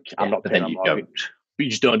 Like I'm not paying a mortgage, but you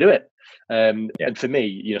just don't do it. And for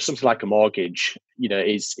me, something like a mortgage,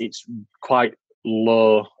 it's quite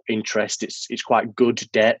low interest. It's quite good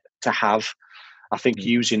debt to have. I think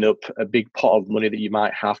using up a big pot of money that you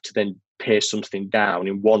might have to then pay something down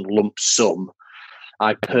in one lump sum,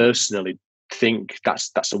 I personally think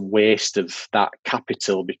that's a waste of that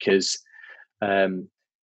capital, because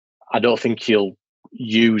I don't think you'll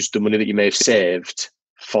use the money that you may have saved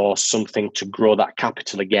for something to grow that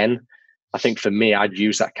capital again. I think for me, I'd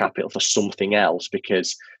use that capital for something else,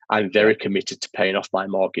 because I'm very committed to paying off my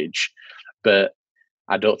mortgage, but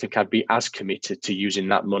I don't think I'd be as committed to using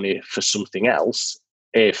that money for something else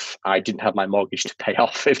if I didn't have my mortgage to pay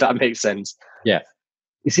off, if that makes sense. Yeah.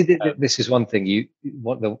 You see, this is one thing.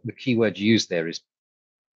 What the key word you use there is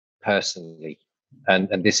personally,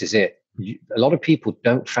 and this is it. A lot of people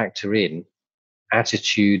don't factor in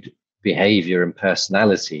attitude, behavior, and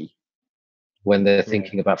personality when they're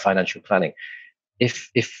thinking about financial planning.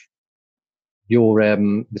 If you're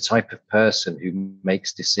the type of person who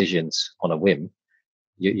makes decisions on a whim,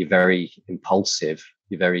 you're very impulsive,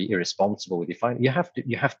 you're very irresponsible with your finance.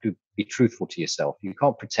 You have to be truthful to yourself. You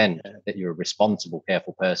can't pretend that you're a responsible,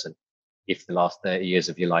 careful person if the last 30 years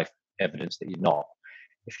of your life evidence that you're not.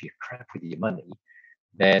 If you're crap with your money,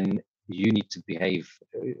 then you need to behave,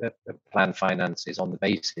 plan finances on the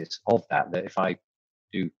basis of that. That if I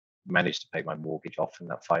do manage to pay my mortgage off in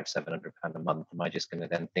that £500-700 a month, am I just going to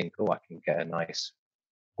then think, I can get a nice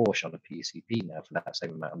Porsche on a PCP now for that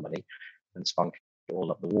same amount of money and spunk it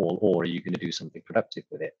all up the wall? Or are you going to do something productive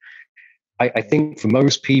with it? I think for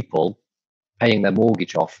most people, paying their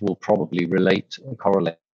mortgage off will probably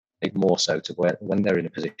correlate more so to when they're in a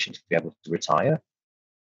position to be able to retire.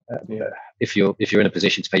 If you're in a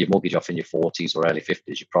position to pay your mortgage off in your 40s or early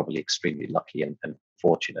 50s, you're probably extremely lucky and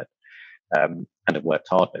fortunate, and have worked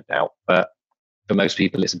hard, no doubt. But for most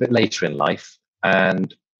people, it's a bit later in life, and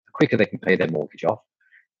the quicker they can pay their mortgage off,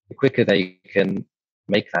 the quicker they can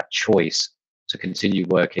make that choice to continue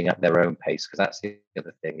working at their own pace. Because that's the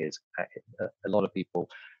other thing, is a lot of people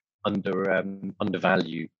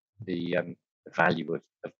undervalue the value of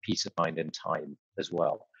peace of mind and time as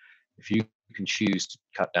well. If you can choose to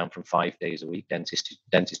cut down from 5 days a week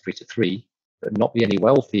dentistry to 3, but not be any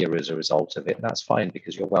wealthier as a result of it, that's fine,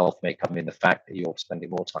 because your wealth may come in the fact that you're spending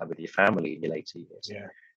more time with your family in your later years,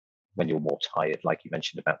 when you're more tired, like you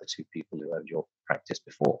mentioned about the 2 people who owned your practice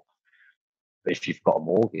before. But if you've got a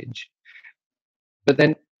mortgage, but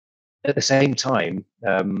then at the same time,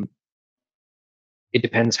 it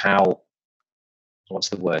depends how, what's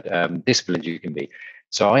the word, disciplined you can be.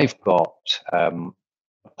 So I've got a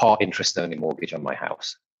part interest only mortgage on my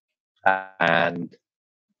house, and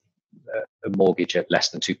a mortgage at less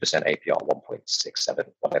than 2% APR, 1.67,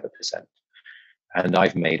 whatever percent. And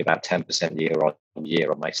I've made about 10% year on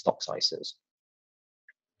year on my stock ISAs.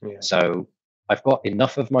 Yeah. So I've got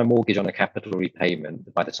enough of my mortgage on a capital repayment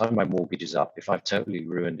that by the time my mortgage is up, if I've totally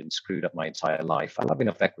ruined and screwed up my entire life, I'll have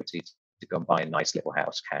enough equity to go and buy a nice little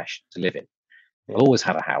house, cash, to live in. Yeah. I'll always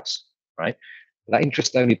have a house, right? That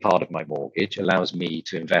interest-only part of my mortgage allows me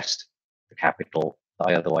to invest the capital that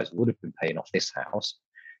I otherwise would have been paying off this house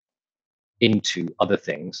into other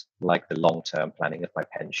things like the long-term planning of my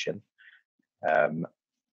pension.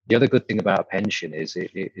 The other good thing about a pension is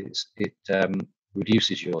it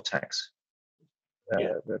reduces your tax.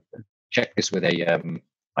 Check this with a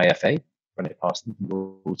IFA when it passed the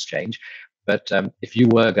rules change. But if you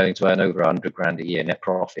were going to earn over 100 grand a year net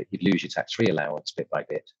profit, you'd lose your tax-free allowance bit by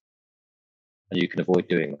bit. And you can avoid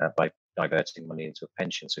doing that by diverting money into a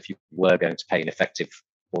pension. So if you were going to pay an effective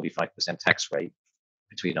 45% tax rate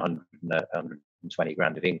between 100 and 120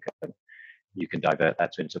 grand of income, you can divert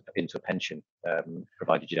that into a pension,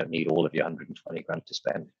 provided you don't need all of your 120 grand to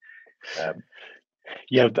spend.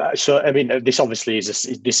 So I mean, this obviously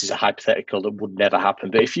is a hypothetical that would never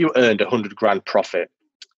happen. But if you earned 100 grand profit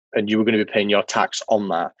and you were going to be paying your tax on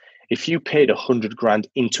that, if you paid 100 grand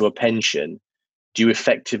into a pension, do you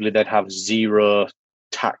effectively then have zero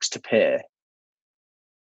tax to pay?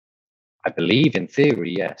 I believe in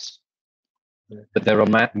theory, yes. But there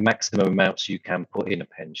are maximum amounts you can put in a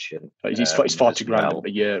pension. It's 40 grand a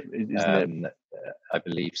year, isn't it? I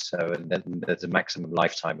believe so. And then there's a maximum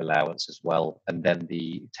lifetime allowance as well. And then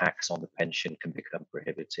the tax on the pension can become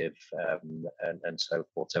prohibitive, and so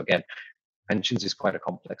forth. So again, pensions is quite a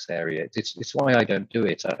complex area. It's why I don't do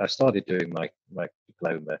it. I started doing my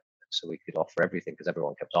diploma so we could offer everything because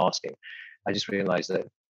everyone kept asking. I just realized that,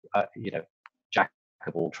 jack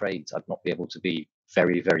of all trades, I'd not be able to be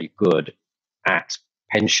very, very good at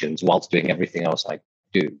pensions whilst doing everything else I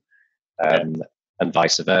do, and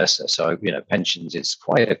vice versa. So, pensions is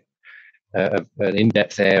quite an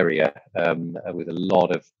in-depth area with a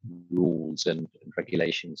lot of rules and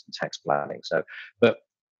regulations and tax planning. So, but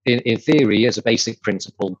in theory, as a basic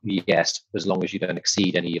principle, yes, as long as you don't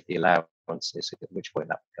exceed any of the allowances, at which point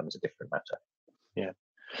that becomes a different matter. Yeah,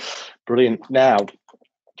 brilliant. Now,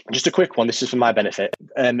 just a quick one. This is for my benefit.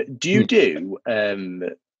 Do you do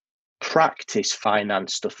practice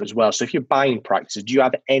finance stuff as well? So if you're buying practices, do you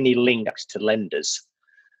have any links to lenders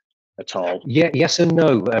at all? Yeah, yes and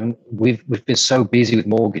no. We've been so busy with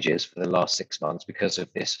mortgages for the last 6 months because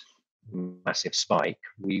of this massive spike.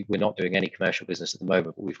 We're not doing any commercial business at the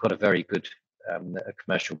moment, but we've got a very good a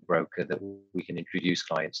commercial broker that we can introduce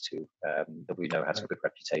clients to, that we know has a good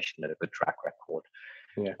reputation and a good track record.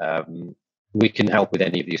 Yeah. We can help with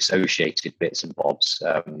any of the associated bits and bobs.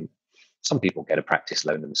 Some people get a practice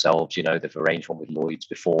loan themselves. They've arranged one with Lloyd's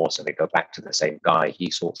before, so they go back to the same guy.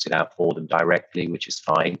 He sorts it out for them directly, which is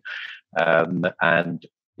fine. And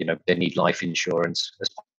they need life insurance as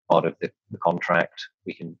part of the contract.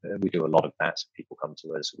 We do a lot of that. So people come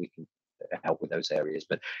to us. We can help with those areas.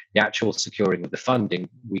 But the actual securing of the funding,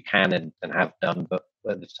 we can and have done. But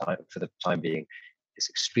for the time being, it's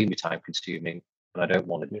extremely time consuming, and I don't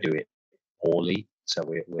want to do it poorly. So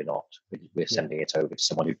we're not. We're sending it over to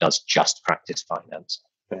someone who does just practice finance.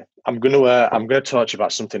 Yeah. I'm gonna talk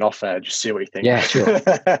about something off air. Just see what you think. Yeah, sure.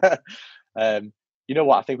 You know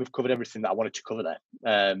what? I think we've covered everything that I wanted to cover there.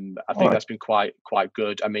 I think that's been quite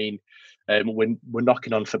good. I mean, we're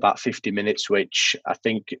knocking on for about 50 minutes, which I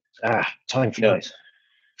think time flies.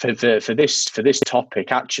 For this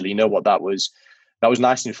topic, actually, you know what, that was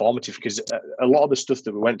nice and informative, because a lot of the stuff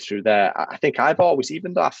that we went through there, I think I've always,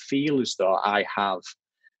 even though I feel as though I have,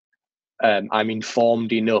 I'm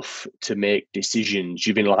informed enough to make decisions.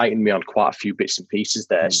 You've enlightened me on quite a few bits and pieces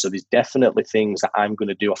there. So there's definitely things that I'm going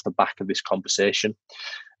to do off the back of this conversation.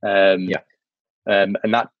 And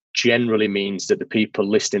that generally means that the people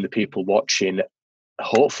listening, the people watching,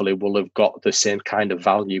 hopefully will have got the same kind of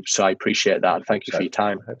value. So I appreciate that. And thank you for your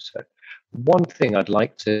time. I hope so. One thing I'd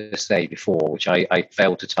like to say before, which I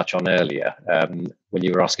failed to touch on earlier, when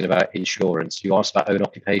you were asking about insurance, you asked about own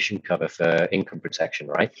occupation cover for income protection,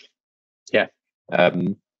 right? Yeah.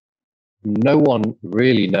 No one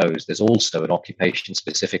really knows there's also an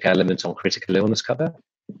occupation-specific element on critical illness cover.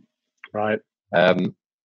 Right.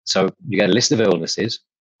 So you get a list of illnesses: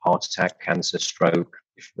 heart attack, cancer, stroke,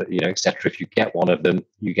 etc. If you get one of them,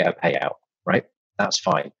 you get a payout, right? That's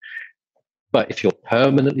fine. But if you're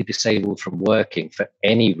permanently disabled from working for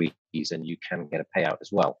any reason, you can get a payout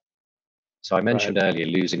as well. So I mentioned earlier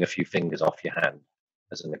losing a few fingers off your hand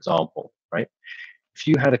as an example, right? If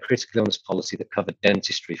you had a critical illness policy that covered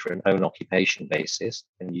dentistry for an own occupation basis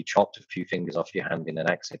and you chopped a few fingers off your hand in an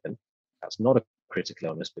accident, that's not a critical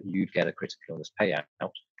illness, but you'd get a critical illness payout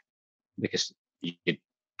because you'd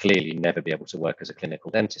clearly never be able to work as a clinical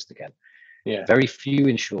dentist again. Yeah. Very few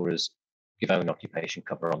insurers give own occupation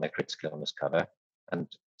cover on their critical illness cover, and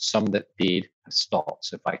some that did have stopped.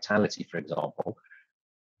 So Vitality, for example,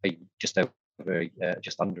 just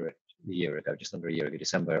under a year ago, December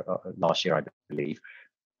last year, I believe,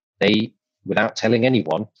 they, without telling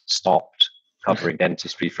anyone, stopped covering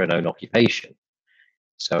dentistry for an own occupation.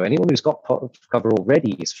 So anyone who's got cover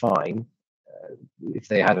already is fine. If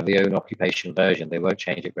they had the own occupation version, they won't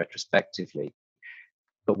change it retrospectively.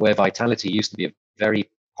 But where Vitality used to be a very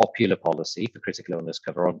popular policy for critical illness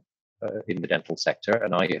cover in the dental sector,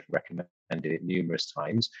 and I have recommended it numerous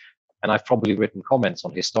times, and I've probably written comments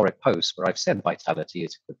on historic posts where I've said Vitality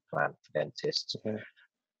is a good plan for dentists. Okay.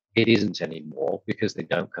 It isn't anymore because they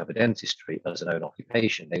don't cover dentistry as an own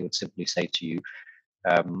occupation. They would simply say to you,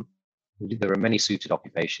 there are many suited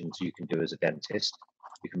occupations you can do as a dentist.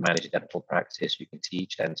 You can manage a dental practice, you can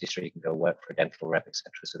teach dentistry, you can go work for a dental rep,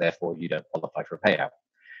 etc. So therefore, you don't qualify for a payout.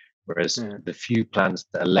 Whereas the few plans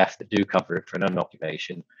that are left that do cover it for an own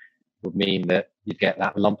occupation would mean that you'd get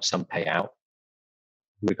that lump sum payout,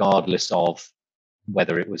 regardless of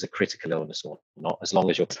whether it was a critical illness or not, as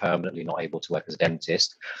long as you're permanently not able to work as a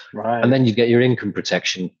dentist. Right. And then you get your income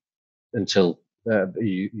protection until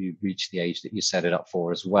you reach the age that you set it up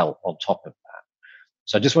for as well, on top of that.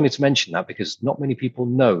 So I just wanted to mention that because not many people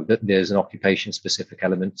know that there's an occupation-specific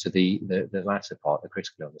element to the latter part, the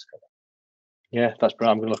critical illness cover. Yeah, that's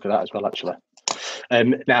brilliant. I'm going to look at that as well, actually.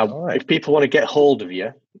 Now, if people want to get hold of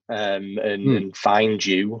you and find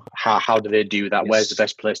you, how do they do that? Yes. Where's the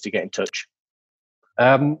best place to get in touch?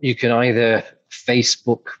 You can either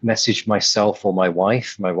Facebook message myself or my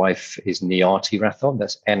wife. My wife is Niyati Rathod.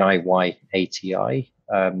 That's Niyati.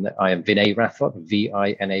 I am Vinay Rathod,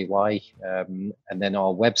 Vinay. And then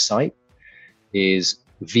our website is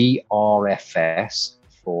VRFS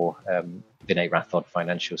for Vinay Rathod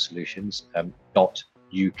Financial Solutions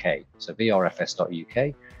 .uk. So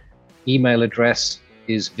vrfs.uk. Email address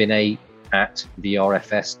is vinay@vrfs.uk.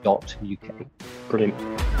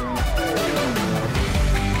 Brilliant.